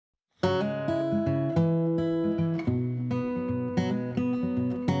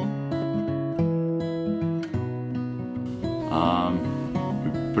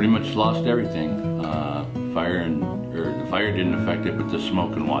We pretty much lost everything. The fire didn't affect it, but the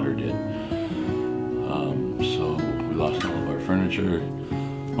smoke and water did. So we lost all of our furniture,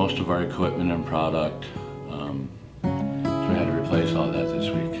 most of our equipment and product. So we had to replace all that this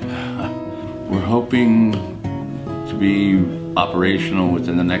week. We're hoping to be operational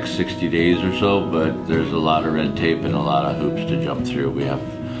within the next 60 days or so, but there's a lot of red tape and a lot of hoops to jump through. We have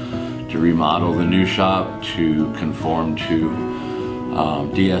to remodel the new shop to conform to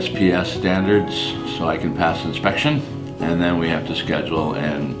DSPS standards so I can pass inspection, and then we have to schedule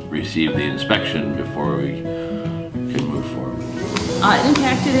and receive the inspection before we can move forward. It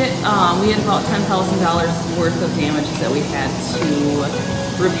impacted it. We had about $10,000 worth of damages that we had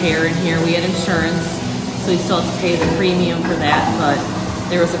to repair in here. We had insurance, so we still had to pay the premium for that, but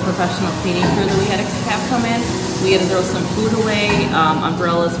there was a professional cleaning crew that we had to have come in. We had to throw some food away,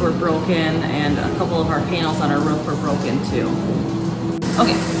 umbrellas were broken, and a couple of our panels on our roof were broken too.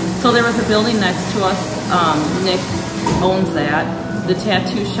 Okay, so there was a building next to us. Nick owns that. The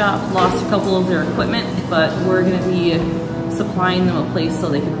tattoo shop lost a couple of their equipment, but we're gonna be supplying them a place so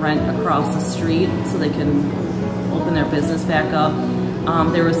they can rent across the street so they can open their business back up.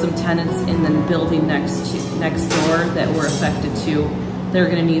 There were some tenants in the building next door that were affected too. They're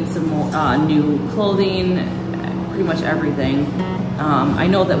gonna need some more, new clothing, pretty much everything. I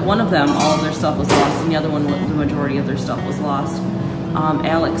know that one of them, all of their stuff was lost, and the other one, the majority of their stuff was lost.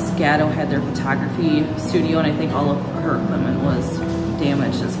 Alex Gatto had their photography studio, and I think all of her equipment was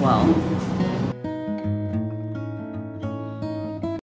damaged as well.